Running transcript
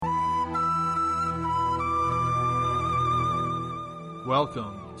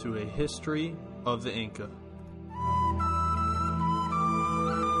Welcome to a history of the Inca.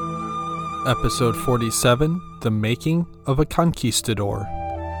 Episode 47, The Making of a Conquistador.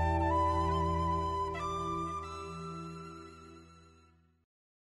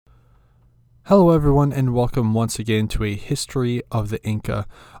 Hello everyone, and welcome once again to a history of the Inca.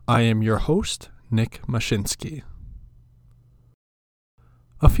 I am your host, Nick Mashinsky.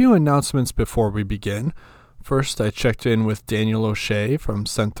 A few announcements before we begin. First, I checked in with Daniel O'Shea from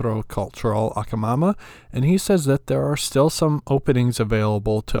Centro Cultural Acamama, and he says that there are still some openings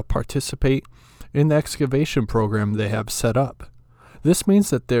available to participate in the excavation program they have set up. This means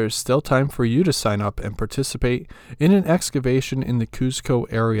that there is still time for you to sign up and participate in an excavation in the Cuzco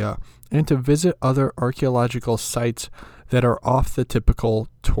area and to visit other archaeological sites that are off the typical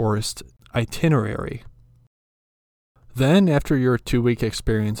tourist itinerary. Then, after your 2-week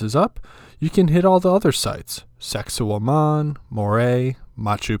experience is up, you can hit all the other sites, Sacsayhuaman, Moray,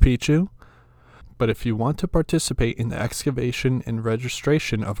 Machu Picchu. But if you want to participate in the excavation and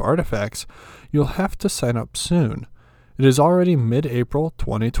registration of artifacts, you'll have to sign up soon. It is already mid-April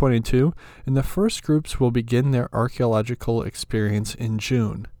 2022, and the first groups will begin their archaeological experience in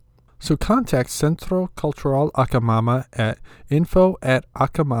June. So contact Centro Cultural Acamama at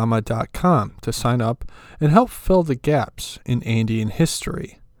info@acamama.com to sign up and help fill the gaps in Andean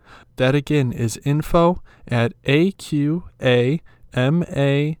history. That again is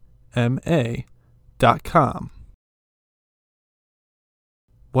info@acamama.com.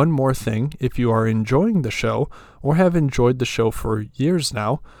 One more thing, if you are enjoying the show or have enjoyed the show for years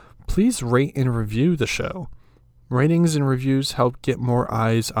now, please rate and review the show. Ratings and reviews help get more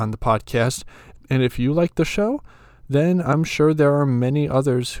eyes on the podcast, and if you like the show, then I'm sure there are many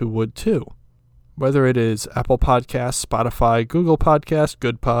others who would too. Whether it is Apple Podcasts, Spotify, Google Podcasts,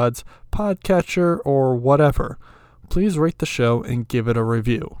 Good Pods, Podcatcher, or whatever, please rate the show and give it a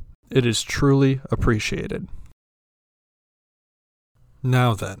review. It is truly appreciated.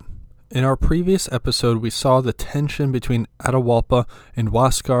 Now then, in our previous episode we saw the tension between Atahualpa and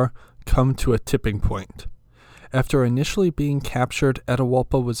Huáscar come to a tipping point. After initially being captured,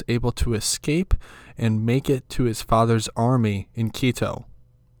 Atahualpa was able to escape and make it to his father's army in Quito.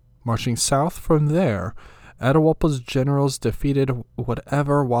 Marching south from there, Atahualpa's generals defeated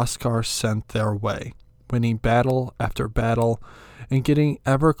whatever Huáscar sent their way, winning battle after battle and getting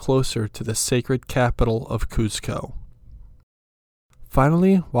ever closer to the sacred capital of Cuzco.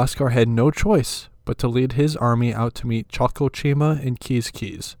 Finally, Huáscar had no choice but to lead his army out to meet Chalcochima and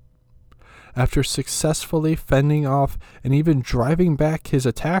Quizquiz. After successfully fending off and even driving back his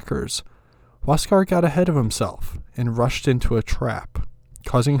attackers, Huáscar got ahead of himself and rushed into a trap,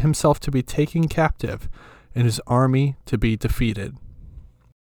 causing himself to be taken captive and his army to be defeated.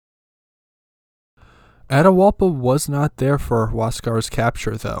 Atahualpa was not there for Huáscar's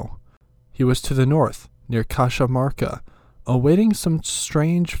capture, though. He was to the north, near Cajamarca, awaiting some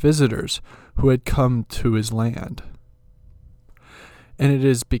strange visitors who had come to his land. And it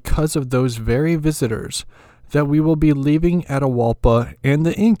is because of those very visitors that we will be leaving Atahualpa and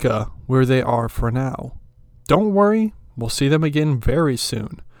the Inca where they are for now. Don't worry, we'll see them again very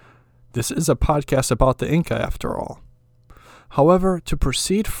soon. This is a podcast about the Inca after all. However, to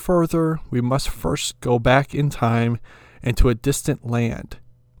proceed further, we must first go back in time and to a distant land.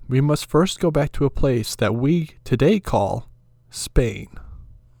 We must first go back to a place that we today call Spain.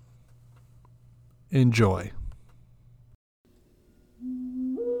 Enjoy.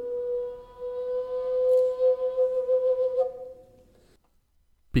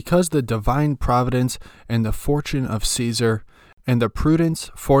 Because the divine providence and the fortune of Caesar, and the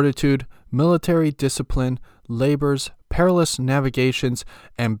prudence, fortitude, military discipline, labors, perilous navigations,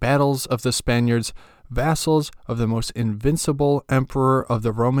 and battles of the Spaniards, vassals of the most invincible emperor of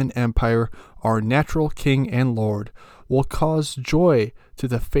the Roman Empire, our natural king and lord, will cause joy to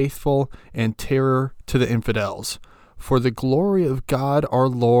the faithful and terror to the infidels. For the glory of God our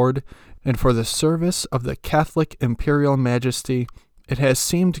Lord, and for the service of the Catholic Imperial Majesty, it has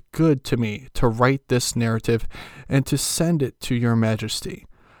seemed good to me to write this narrative and to send it to your majesty,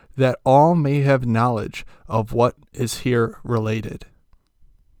 that all may have knowledge of what is here related.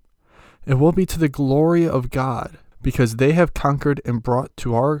 It will be to the glory of God, because they have conquered and brought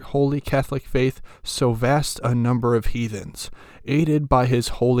to our holy Catholic faith so vast a number of heathens, aided by his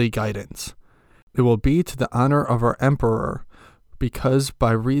holy guidance. It will be to the honor of our emperor, because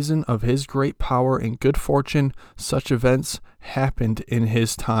by reason of his great power and good fortune, such events happened in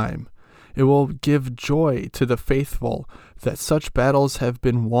his time. It will give joy to the faithful that such battles have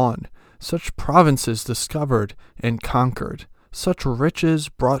been won, such provinces discovered and conquered, such riches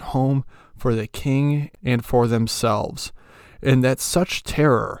brought home for the king and for themselves, and that such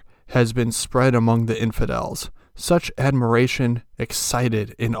terror has been spread among the infidels, such admiration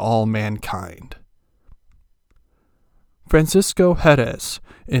excited in all mankind. Francisco Jerez,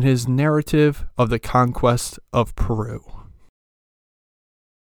 in his narrative of the conquest of Peru.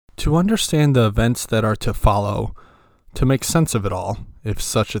 To understand the events that are to follow, to make sense of it all, if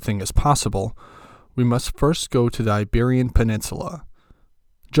such a thing is possible, we must first go to the Iberian Peninsula.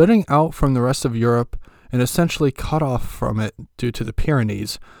 Jutting out from the rest of Europe and essentially cut off from it due to the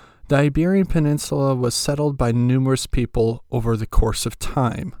Pyrenees, the Iberian Peninsula was settled by numerous people over the course of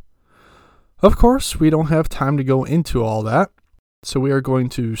time. Of course, we don't have time to go into all that, so we are going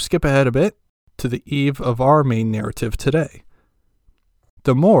to skip ahead a bit to the eve of our main narrative today.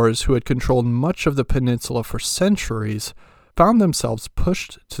 The Moors, who had controlled much of the peninsula for centuries, found themselves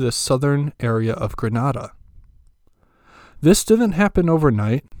pushed to the southern area of Granada. This didn't happen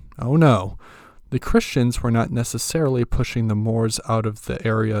overnight. Oh no. The Christians were not necessarily pushing the Moors out of the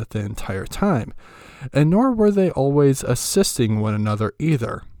area the entire time, and nor were they always assisting one another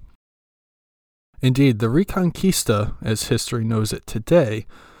either. Indeed, the Reconquista, as history knows it today,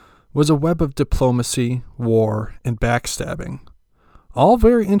 was a web of diplomacy, war, and backstabbing. All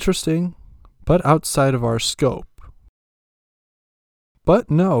very interesting, but outside of our scope. But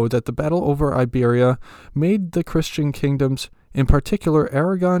know that the battle over Iberia made the Christian kingdoms, in particular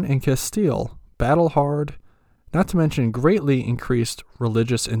Aragon and Castile, battle hard, not to mention greatly increased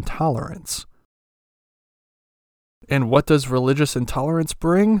religious intolerance. And what does religious intolerance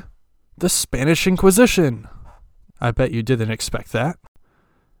bring? The Spanish Inquisition! I bet you didn't expect that.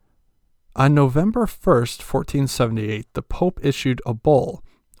 On November 1st, 1478, the Pope issued a bull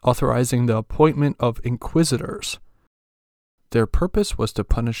authorizing the appointment of inquisitors. Their purpose was to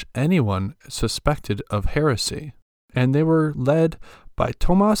punish anyone suspected of heresy, and they were led by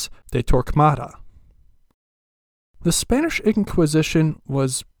Tomás de Torquemada. The Spanish Inquisition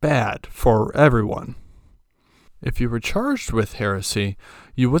was bad for everyone. If you were charged with heresy,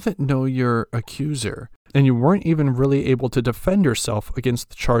 you wouldn't know your accuser, and you weren't even really able to defend yourself against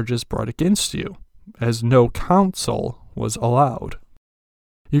the charges brought against you, as no counsel was allowed.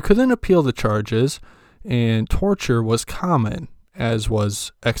 You couldn't appeal the charges, and torture was common, as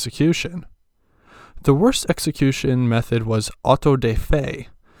was execution. The worst execution method was auto de fe,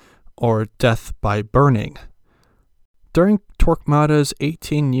 or death by burning. During Torquemada's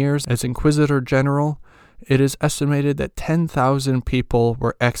 18 years as Inquisitor General, it is estimated that 10,000 people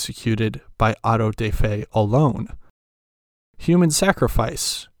were executed by auto de fe alone. Human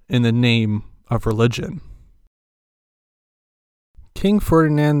sacrifice in the name of religion. King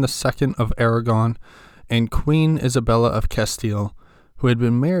Ferdinand II of Aragon and Queen Isabella of Castile, who had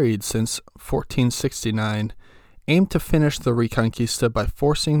been married since 1469, aimed to finish the Reconquista by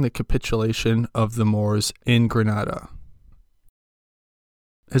forcing the capitulation of the Moors in Granada.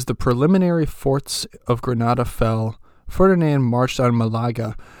 As the preliminary forts of Granada fell, Ferdinand marched on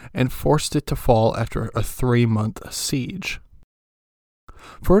Malaga and forced it to fall after a 3-month siege.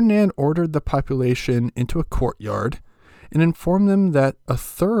 Ferdinand ordered the population into a courtyard and informed them that a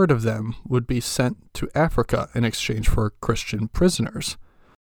third of them would be sent to Africa in exchange for Christian prisoners.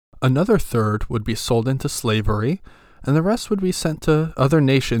 Another third would be sold into slavery, and the rest would be sent to other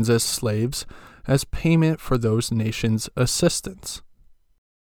nations as slaves as payment for those nations' assistance.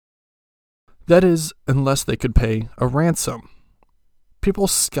 That is, unless they could pay a ransom. People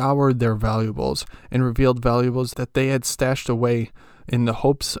scoured their valuables and revealed valuables that they had stashed away in the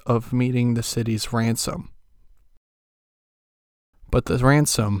hopes of meeting the city's ransom. But the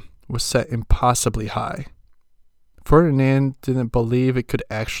ransom was set impossibly high. Ferdinand didn't believe it could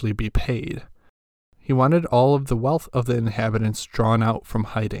actually be paid. He wanted all of the wealth of the inhabitants drawn out from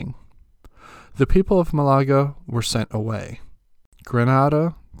hiding. The people of Malaga were sent away.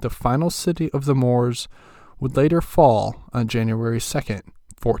 Granada, the final city of the Moors, would later fall on January 2nd,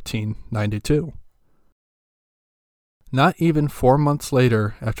 1492. Not even 4 months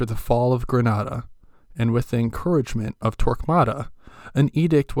later after the fall of Granada, and with the encouragement of Torquemada, an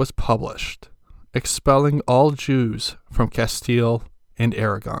edict was published, expelling all Jews from Castile and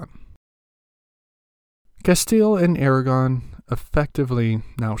Aragon. Castile and Aragon, effectively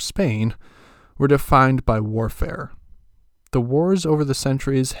now Spain, were defined by warfare. The wars over the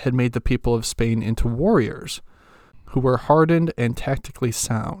centuries had made the people of Spain into warriors, who were hardened and tactically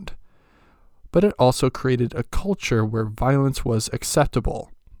sound. But it also created a culture where violence was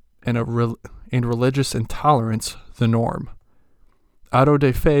acceptable, and religious intolerance the norm. Auto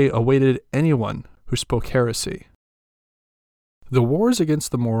de fe awaited anyone who spoke heresy. The wars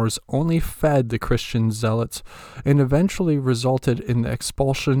against the Moors only fed the Christian zealots and eventually resulted in the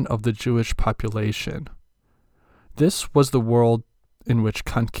expulsion of the Jewish population. This was the world in which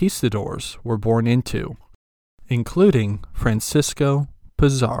conquistadors were born into, including Francisco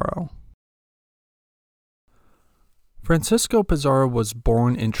Pizarro. Francisco Pizarro was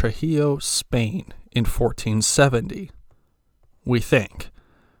born in Trujillo, Spain in 1470. We think.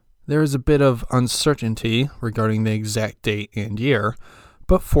 There is a bit of uncertainty regarding the exact date and year,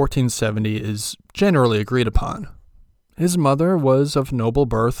 but 1470 is generally agreed upon. His mother was of noble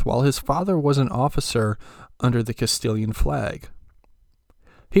birth, while his father was an officer under the Castilian flag.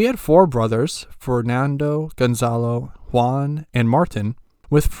 He had 4 brothers, Fernando, Gonzalo, Juan, and Martin,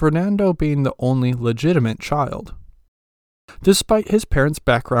 with Fernando being the only legitimate child. Despite his parents'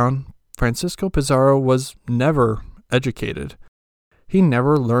 background, Francisco Pizarro was never educated. He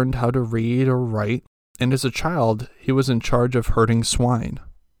never learned how to read or write, and as a child, he was in charge of herding swine.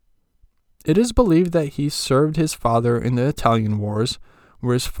 It is believed that he served his father in the Italian Wars,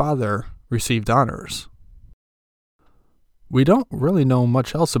 where his father received honors. We don't really know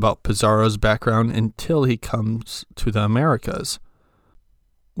much else about Pizarro's background until he comes to the Americas.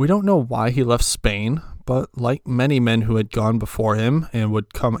 We don't know why he left Spain, but like many men who had gone before him and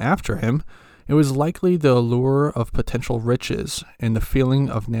would come after him, it was likely the allure of potential riches and the feeling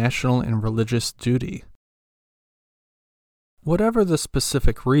of national and religious duty. Whatever the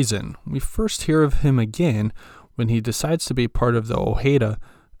specific reason, we first hear of him again when he decides to be part of the Ojeda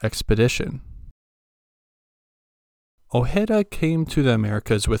expedition. Ojeda came to the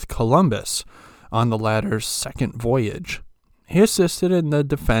Americas with Columbus on the latter's second voyage. He assisted in the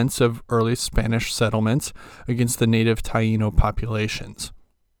defense of early Spanish settlements against the native Taino populations,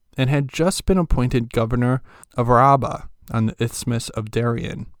 and had just been appointed governor of Araba on the Isthmus of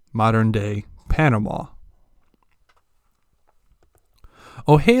Darien, modern-day Panama.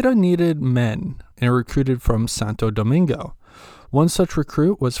 Ojeda needed men and recruited from Santo Domingo. One such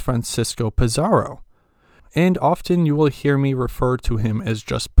recruit was Francisco Pizarro, and often you will hear me refer to him as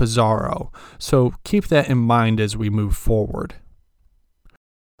just Pizarro, so keep that in mind as we move forward.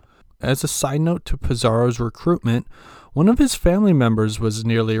 As a side note to Pizarro's recruitment, one of his family members was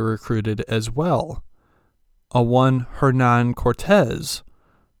nearly recruited as well, a one Hernan Cortez.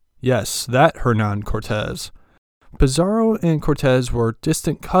 Yes, that Hernan Cortez. Pizarro and Cortez were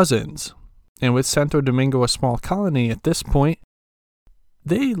distant cousins, and with Santo Domingo a small colony at this point,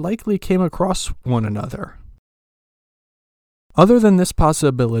 they likely came across one another. Other than this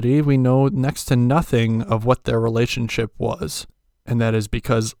possibility, we know next to nothing of what their relationship was, and that is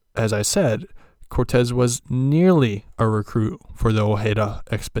because, as I said, Cortez was nearly a recruit for the Ojeda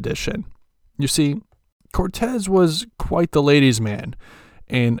expedition. You see, Cortez was quite the ladies' man,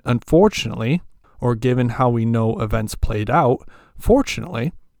 and unfortunately, or given how we know events played out,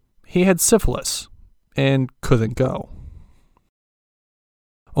 fortunately, he had syphilis and couldn't go.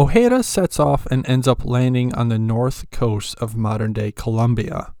 Ojeda sets off and ends up landing on the north coast of modern-day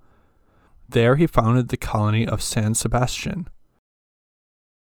Colombia. There he founded the colony of San Sebastian.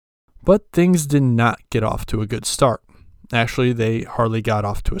 But things did not get off to a good start. Actually, they hardly got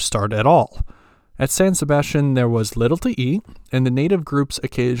off to a start at all. At San Sebastian, there was little to eat, and the native groups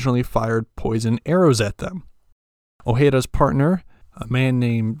occasionally fired poison arrows at them. Ojeda's partner, a man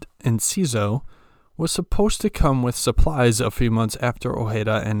named Enciso, was supposed to come with supplies a few months after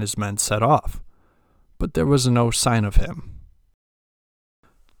Ojeda and his men set off, but there was no sign of him.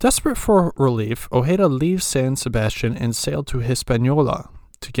 Desperate for relief, Ojeda leaves San Sebastian and sailed to Hispaniola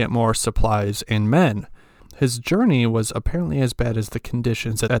to get more supplies and men. His journey was apparently as bad as the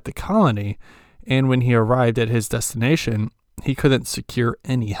conditions at the colony, and when he arrived at his destination, he couldn't secure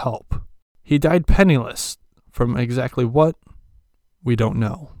any help. He died penniless. From exactly what, we don't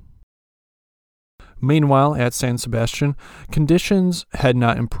know. Meanwhile, at San Sebastian, conditions had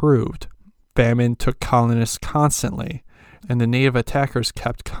not improved. Famine took colonists constantly, and the native attackers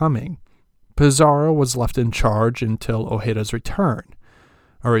kept coming. Pizarro was left in charge until Ojeda's return,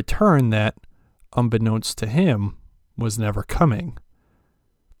 a return that, unbeknownst to him, was never coming.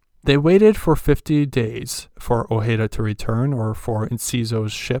 They waited for 50 days for Ojeda to return or for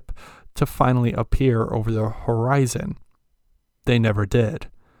Enciso's ship to finally appear over the horizon. They never did.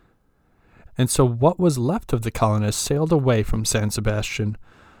 And so what was left of the colonists sailed away from San Sebastian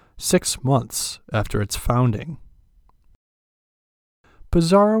 6 months after its founding.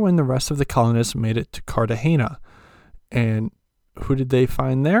 Pizarro and the rest of the colonists made it to Cartagena, and who did they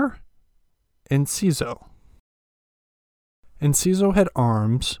find there? Enciso. Enciso had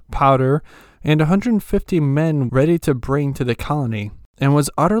arms, powder, and 150 men ready to bring to the colony, and was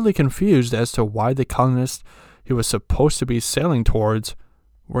utterly confused as to why the colonists he was supposed to be sailing towards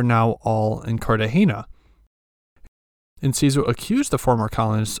were now all in Cartagena. Enciso accused the former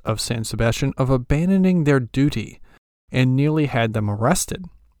colonists of San Sebastian of abandoning their duty and nearly had them arrested.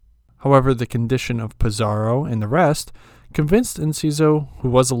 However, the condition of Pizarro and the rest convinced Enciso, who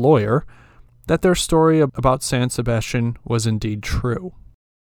was a lawyer, that their story about San Sebastian was indeed true.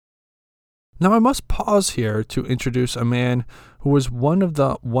 Now I must pause here to introduce a man who was one of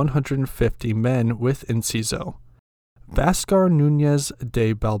the 150 men with Enciso, Vascar Núñez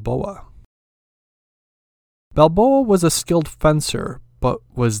de Balboa. Balboa was a skilled fencer, but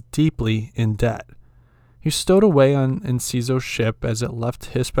was deeply in debt. He stowed away on Enciso's ship as it left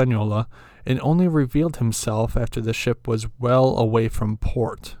Hispaniola and only revealed himself after the ship was well away from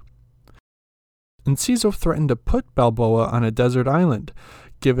port. Enciso threatened to put Balboa on a desert island,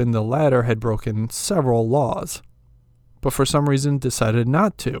 given the latter had broken several laws, but for some reason decided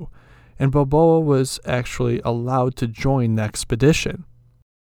not to, and Balboa was actually allowed to join the expedition.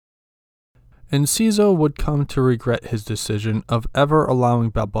 Enciso would come to regret his decision of ever allowing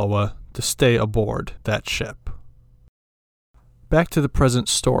Balboa to stay aboard that ship. Back to the present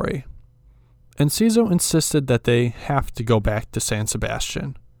story. Enciso insisted that they have to go back to San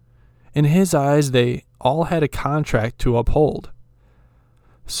Sebastian. In his eyes, they all had a contract to uphold.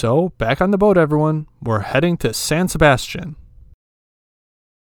 So, back on the boat, everyone. We're heading to San Sebastian.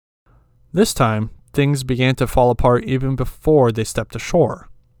 This time, things began to fall apart even before they stepped ashore.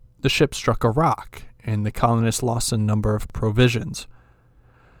 The ship struck a rock, and the colonists lost a number of provisions.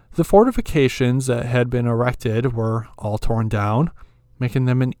 The fortifications that had been erected were all torn down, making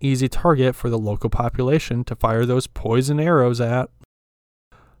them an easy target for the local population to fire those poison arrows at.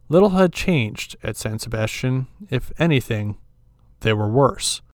 Little had changed at San Sebastian. If anything, they were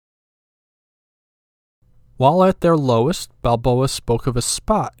worse. While at their lowest, Balboa spoke of a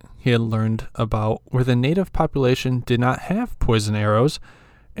spot he had learned about where the native population did not have poison arrows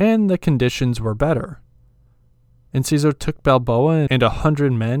and the conditions were better. Enciso took Balboa and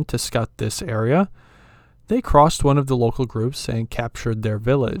 100 men to scout this area. They crossed one of the local groups and captured their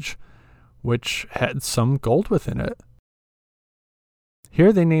village, which had some gold within it.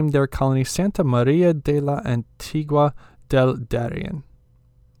 Here they named their colony Santa Maria de la Antigua del Darien,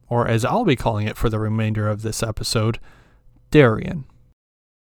 or as I'll be calling it for the remainder of this episode, Darien.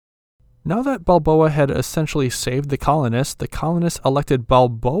 Now that Balboa had essentially saved the colonists elected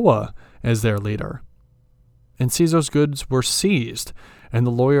Balboa as their leader. Enciso's goods were seized, and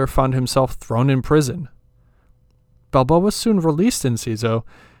the lawyer found himself thrown in prison. Balboa soon released Enciso,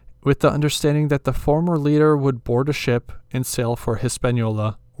 with the understanding that the former leader would board a ship and sail for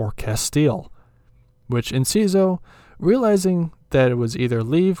Hispaniola or Castile, which Enciso, realizing that it was either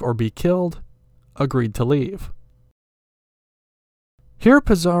leave or be killed, agreed to leave. Here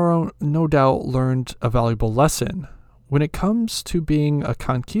Pizarro no doubt learned a valuable lesson. When it comes to being a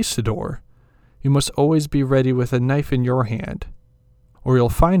conquistador, you must always be ready with a knife in your hand, or you'll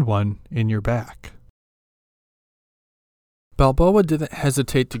find one in your back. Balboa didn't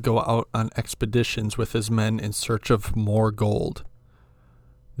hesitate to go out on expeditions with his men in search of more gold.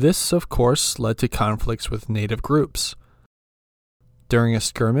 This, of course, led to conflicts with native groups. During a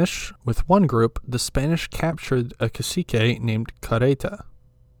skirmish with one group, the Spanish captured a cacique named Carreta.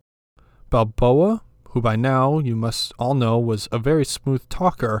 Balboa, who by now you must all know was a very smooth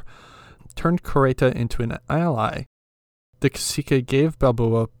talker, turned Carreta into an ally. The cacique gave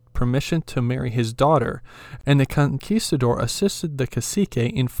Balboa permission to marry his daughter, and the conquistador assisted the cacique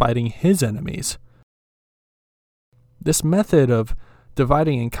in fighting his enemies. This method of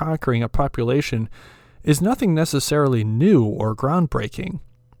dividing and conquering a population is nothing necessarily new or groundbreaking,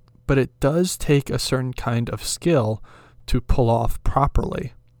 but it does take a certain kind of skill to pull off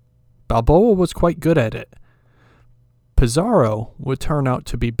properly. Balboa was quite good at it. Pizarro would turn out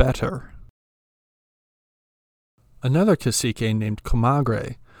to be better. Another cacique named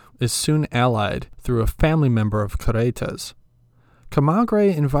Comagre is soon allied through a family member of Carreta's. Comagre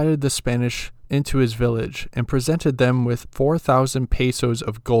invited the Spanish into his village and presented them with 4,000 pesos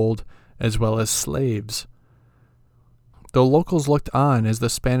of gold as well as slaves. The locals looked on as the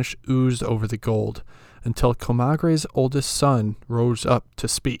Spanish oozed over the gold until Comagre's oldest son rose up to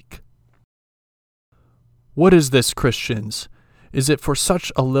speak. "What is this, Christians? Is it for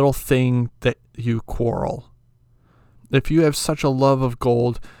such a little thing that you quarrel? If you have such a love of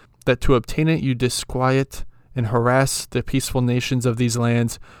gold that to obtain it you disquiet and harass the peaceful nations of these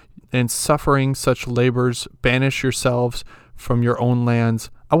lands, and suffering such labors banish yourselves from your own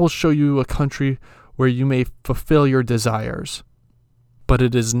lands, I will show you a country where you may fulfill your desires. But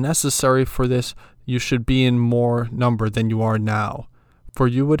it is necessary for this you should be in more number than you are now, for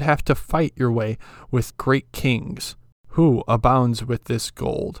you would have to fight your way with great kings, who abounds with this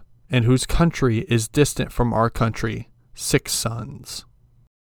gold, and whose country is distant from our country, 6 suns."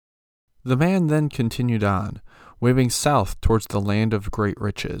 The man then continued on, waving south towards the land of great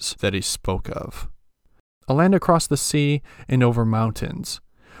riches that he spoke of. A land across the sea and over mountains,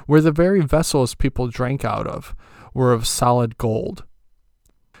 where the very vessels people drank out of were of solid gold.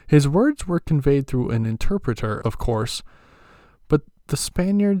 His words were conveyed through an interpreter, of course, but the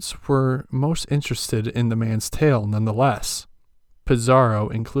Spaniards were most interested in the man's tale nonetheless, Pizarro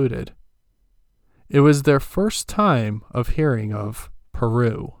included. It was their first time of hearing of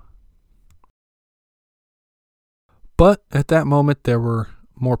Peru. But at that moment there were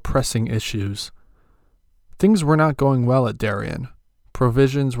more pressing issues. Things were not going well at Darien.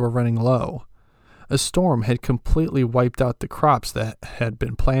 Provisions were running low. A storm had completely wiped out the crops that had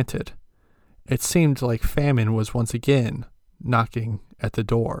been planted. It seemed like famine was once again knocking at the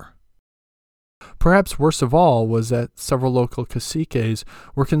door. Perhaps worst of all was that several local caciques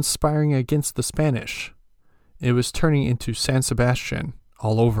were conspiring against the Spanish. It was turning into San Sebastian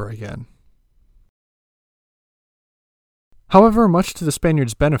all over again. However, much to the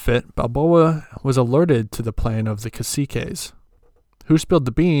Spaniards' benefit, Balboa was alerted to the plan of the caciques. Who spilled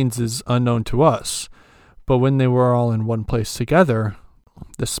the beans is unknown to us, but when they were all in one place together,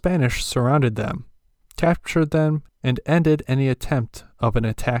 the Spanish surrounded them, captured them, and ended any attempt of an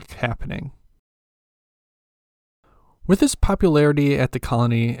attack happening. With his popularity at the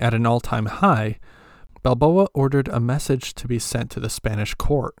colony at an all-time high, Balboa ordered a message to be sent to the Spanish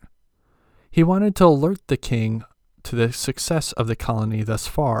court. He wanted to alert the king to the success of the colony thus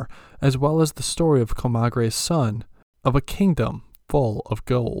far, as well as the story of Comagre's son, of a kingdom full of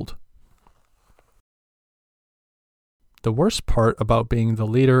gold. The worst part about being the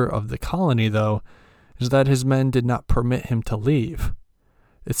leader of the colony, though, is that his men did not permit him to leave.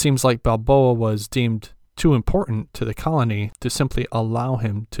 It seems like Balboa was deemed too important to the colony to simply allow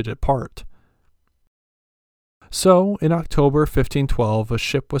him to depart. So, in October 1512, a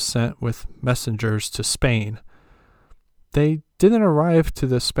ship was sent with messengers to Spain. They didn't arrive to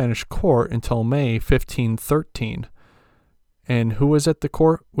the Spanish court until May 1513. And who was at the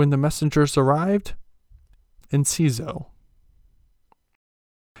court when the messengers arrived? Enciso.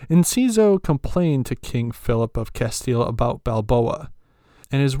 Enciso complained to King Philip of Castile about Balboa,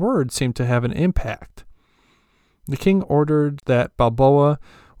 and his words seemed to have an impact. The king ordered that Balboa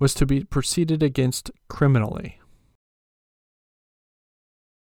was to be proceeded against criminally.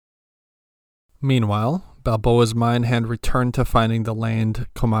 Meanwhile, Balboa's mind had returned to finding the land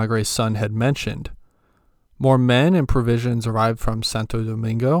Comagre's son had mentioned. More men and provisions arrived from Santo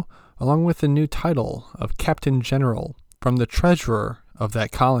Domingo, along with a new title of Captain General from the treasurer of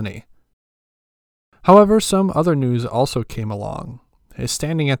that colony. However, some other news also came along. His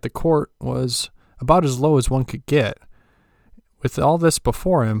standing at the court was about as low as one could get. With all this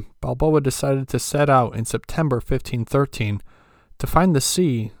before him, Balboa decided to set out in September 1513 to find the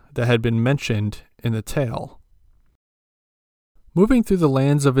sea that had been mentioned in the tale. Moving through the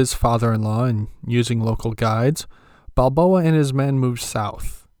lands of his father-in-law and using local guides, Balboa and his men moved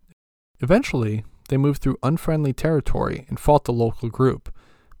south. Eventually, they moved through unfriendly territory and fought the local group,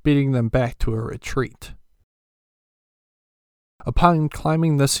 beating them back to a retreat. Upon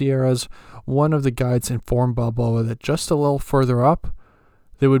climbing the Sierras, one of the guides informed Balboa that just a little further up,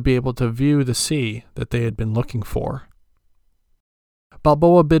 they would be able to view the sea that they had been looking for.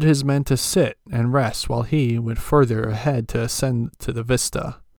 Balboa bid his men to sit and rest while he went further ahead to ascend to the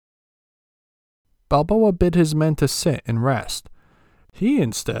vista. Balboa bid his men to sit and rest. He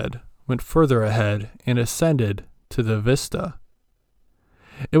instead went further ahead and ascended to the vista.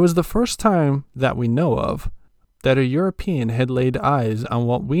 It was the first time that we know of that a European had laid eyes on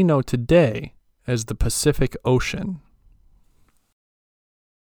what we know today as the Pacific Ocean.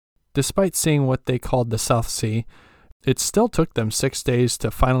 Despite seeing what they called the South Sea, it still took them 6 days to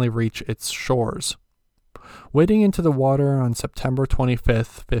finally reach its shores. Wading into the water on September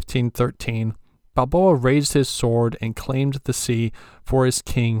 25th, 1513, Balboa raised his sword and claimed the sea for his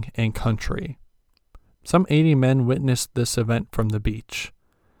king and country. Some 80 men witnessed this event from the beach.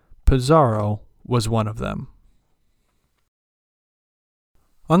 Pizarro was one of them.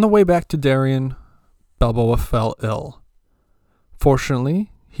 On the way back to Darien, Balboa fell ill.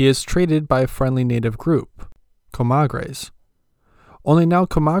 Fortunately, he is treated by a friendly native group, Comagres. Only now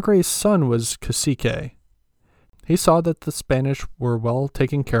Comagre's son was cacique. He saw that the Spanish were well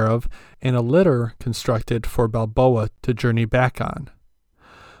taken care of and a litter constructed for Balboa to journey back on.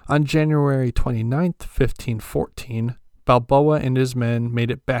 On January 29, 1514, Balboa and his men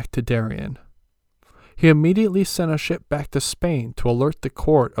made it back to Darien. He immediately sent a ship back to Spain to alert the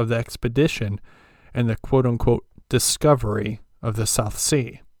court of the expedition and the quote-unquote discovery of the South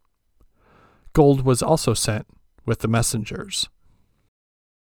Sea. Gold was also sent with the messengers.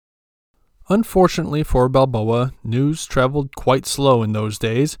 Unfortunately for Balboa, news traveled quite slow in those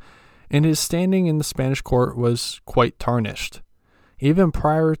days, and his standing in the Spanish court was quite tarnished. Even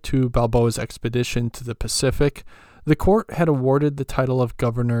prior to Balboa's expedition to the Pacific, the court had awarded the title of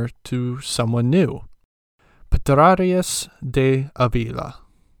governor to someone new, Pedrarias de Avila.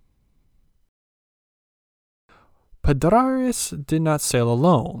 Pedrarias did not sail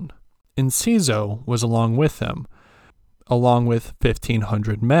alone. Enciso was along with him, along with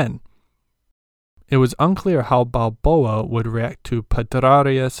 1,500 men. It was unclear how Balboa would react to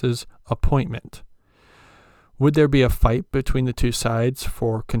Pedrarias' appointment. Would there be a fight between the two sides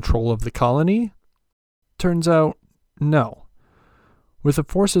for control of the colony? Turns out, no. With the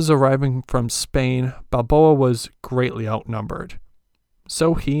forces arriving from Spain, Balboa was greatly outnumbered.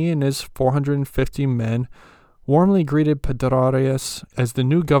 So he and his 450 men warmly greeted Pedrarias as the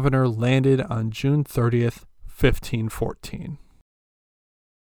new governor landed on June 30th, 1514.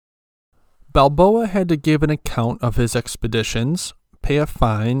 Balboa had to give an account of his expeditions, pay a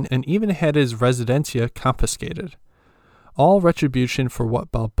fine, and even had his residencia confiscated. All retribution for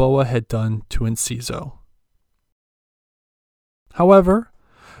what Balboa had done to Enciso. However,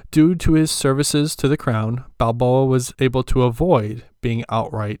 due to his services to the crown, Balboa was able to avoid being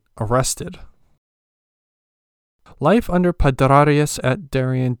outright arrested. Life under Pedrarias at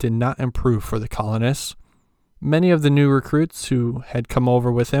Darien did not improve for the colonists. Many of the new recruits who had come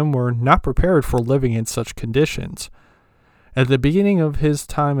over with him were not prepared for living in such conditions. At the beginning of his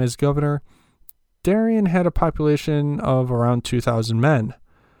time as governor, Darien had a population of around 2,000 men.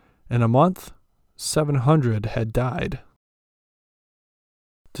 In a month, 700 had died.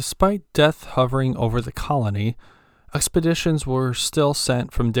 Despite death hovering over the colony, expeditions were still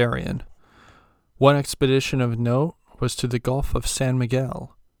sent from Darien. One expedition of note was to the Gulf of San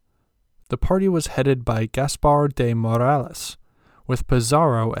Miguel. The party was headed by Gaspar de Morales, with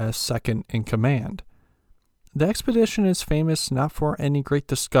Pizarro as second in command. The expedition is famous not for any great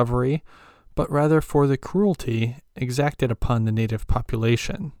discovery, but rather for the cruelty exacted upon the native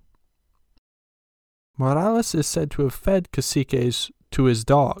population. Morales is said to have fed caciques to his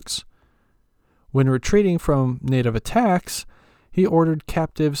dogs. When retreating from native attacks, he ordered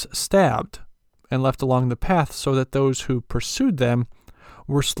captives stabbed and left along the path so that those who pursued them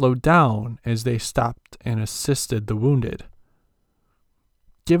were slowed down as they stopped and assisted the wounded.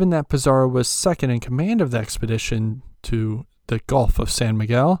 Given that Pizarro was second in command of the expedition to the Gulf of San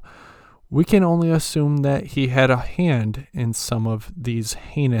Miguel, we can only assume that he had a hand in some of these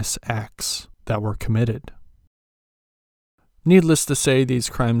heinous acts that were committed. Needless to say, these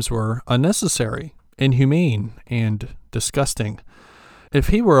crimes were unnecessary, inhumane, and disgusting. If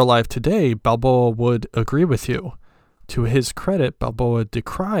he were alive today, Balboa would agree with you. To his credit, Balboa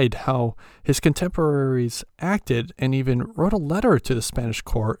decried how his contemporaries acted and even wrote a letter to the Spanish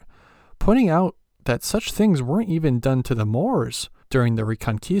court, pointing out that such things weren't even done to the Moors during the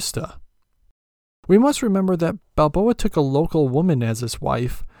Reconquista. We must remember that Balboa took a local woman as his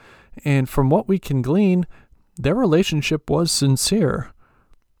wife, and from what we can glean, their relationship was sincere.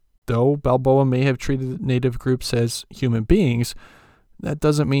 Though Balboa may have treated native groups as human beings, that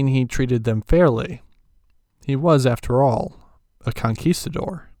doesn't mean he treated them fairly. He was, after all, a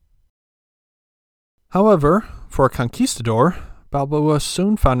conquistador. However, for a conquistador, Balboa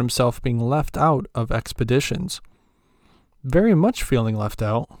soon found himself being left out of expeditions. Very much feeling left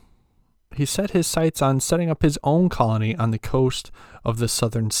out, he set his sights on setting up his own colony on the coast of the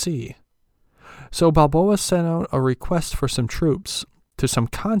Southern Sea. So Balboa sent out a request for some troops to some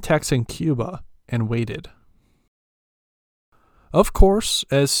contacts in Cuba and waited. Of course,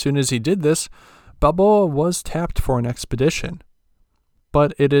 as soon as he did this, Balboa was tapped for an expedition,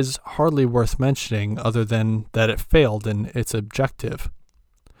 but it is hardly worth mentioning other than that it failed in its objective.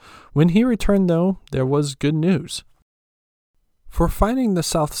 When he returned, though, there was good news. For finding the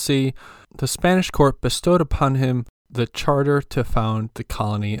South Sea, the Spanish court bestowed upon him the charter to found the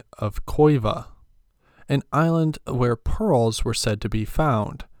colony of Coiva, an island where pearls were said to be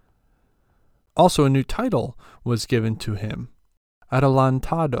found. Also, a new title was given to him,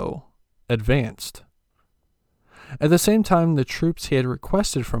 Adelantado, advanced. At the same time, the troops he had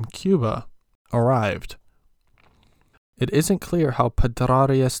requested from Cuba arrived. It isn't clear how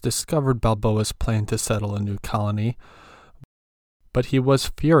Pedrarias discovered Balboa's plan to settle a new colony, but he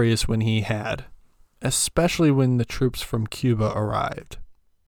was furious when he had, especially when the troops from Cuba arrived.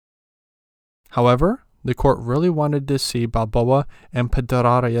 However, the court really wanted to see Balboa and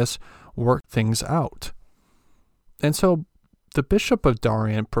Pedrarias work things out. And so the Bishop of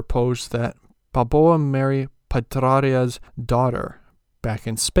Darien proposed that Balboa marry Pedrarias' daughter back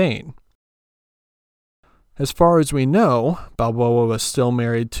in Spain. As far as we know, Balboa was still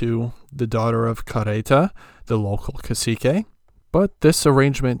married to the daughter of Carreta, the local cacique, but this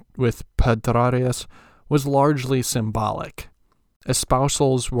arrangement with Pedrarias was largely symbolic.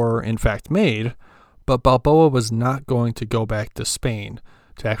 Espousals were in fact made, but Balboa was not going to go back to Spain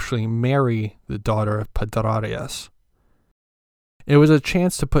to actually marry the daughter of Pedrarias. It was a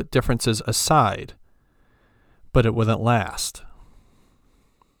chance to put differences aside, but it wouldn't last.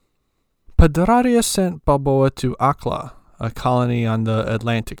 Pedrarias sent Balboa to Acla, a colony on the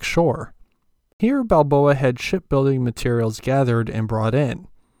Atlantic shore. Here Balboa had shipbuilding materials gathered and brought in.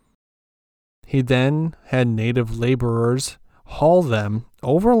 He then had native laborers haul them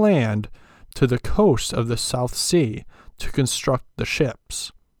overland to the coast of the South Sea to construct the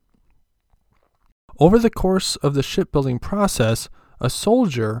ships. Over the course of the shipbuilding process, a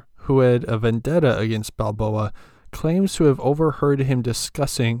soldier who had a vendetta against Balboa claims to have overheard him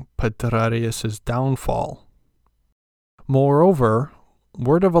discussing Pedrarias' downfall. Moreover,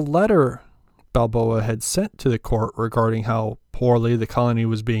 word of a letter Balboa had sent to the court regarding how poorly the colony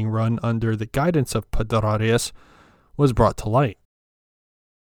was being run under the guidance of Pedrarias was brought to light.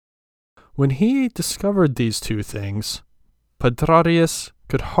 When he discovered these two things, Pedrarias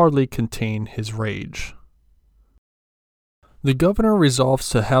could hardly contain his rage. The governor resolves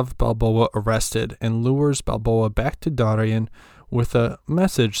to have Balboa arrested and lures Balboa back to Darien with a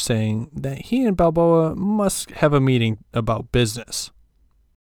message saying that he and Balboa must have a meeting about business.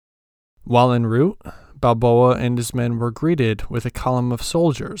 While en route, Balboa and his men were greeted with a column of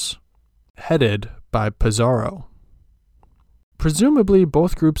soldiers, headed by Pizarro. Presumably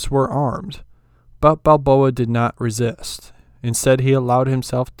both groups were armed, but Balboa did not resist. Instead, he allowed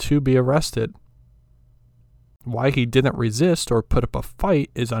himself to be arrested. Why he didn't resist or put up a fight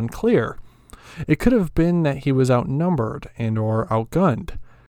is unclear. It could have been that he was outnumbered and or outgunned.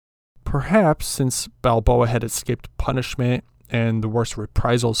 Perhaps since Balboa had escaped punishment and the worst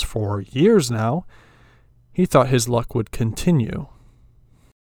reprisals for years now, he thought his luck would continue.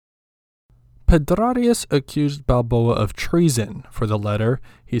 Pedrarias accused Balboa of treason for the letter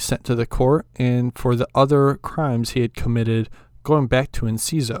he sent to the court and for the other crimes he had committed going back to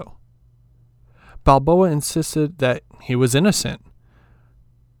Enciso. Balboa insisted that he was innocent.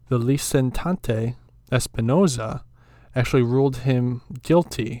 The licentante, Espinosa, actually ruled him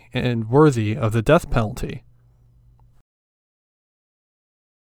guilty and worthy of the death penalty.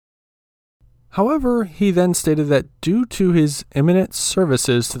 However, he then stated that due to his eminent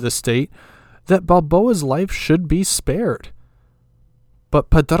services to the state, that Balboa's life should be spared. But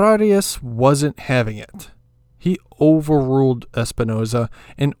Pedrarias wasn't having it. He overruled Espinosa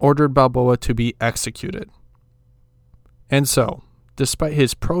and ordered Balboa to be executed. And so, despite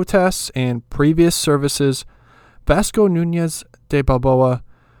his protests and previous services, Vasco Núñez de Balboa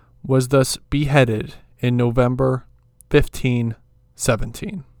was thus beheaded in November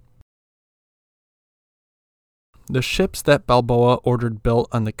 1517. The ships that Balboa ordered built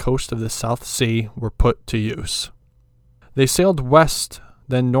on the coast of the South Sea were put to use. They sailed west,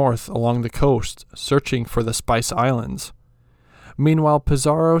 then north along the coast, searching for the Spice Islands. Meanwhile,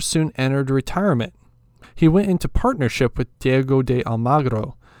 Pizarro soon entered retirement. He went into partnership with Diego de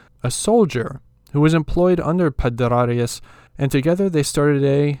Almagro, a soldier who was employed under Pedrarias, and together they started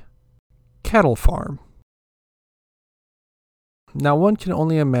a cattle farm. Now one can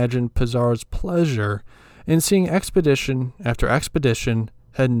only imagine Pizarro's pleasure in seeing expedition after expedition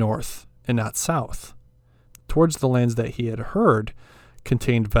head north and not south, towards the lands that he had heard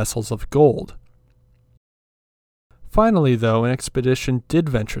contained vessels of gold. Finally, though, an expedition did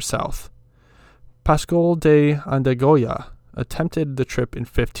venture south. Pascual de Andagoya attempted the trip in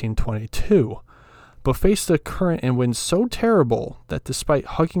 1522, but faced a current and wind so terrible that despite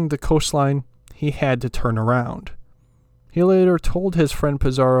hugging the coastline, he had to turn around. He later told his friend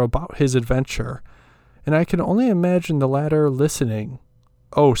Pizarro about his adventure, and I can only imagine the latter listening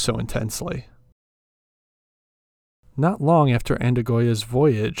oh so intensely. Not long after Andagoya's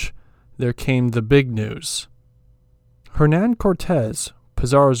voyage, there came the big news. Hernan Cortez,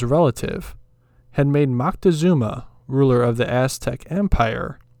 Pizarro's relative, had made Moctezuma, ruler of the Aztec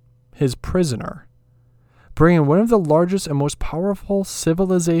Empire, his prisoner, bringing one of the largest and most powerful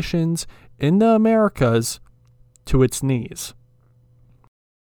civilizations in the Americas to its knees.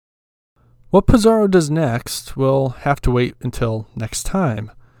 What Pizarro does next will have to wait until next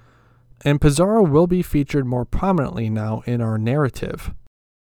time, and Pizarro will be featured more prominently now in our narrative.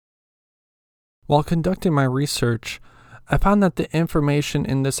 While conducting my research, I found that the information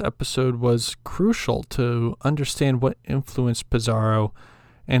in this episode was crucial to understand what influenced Pizarro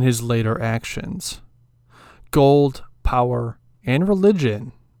and his later actions. Gold, power, and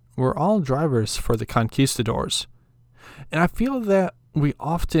religion were all drivers for the conquistadors, and I feel that we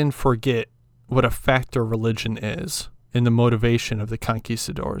often forget what a factor religion is in the motivation of the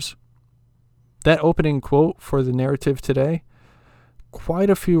conquistadors. That opening quote for the narrative today, quite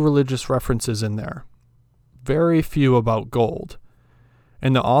a few religious references in there. Very few about gold.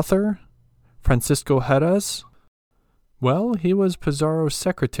 And the author, Francisco Jerez, well, he was Pizarro's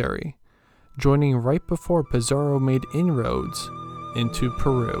secretary, joining right before Pizarro made inroads into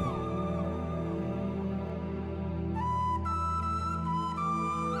Peru.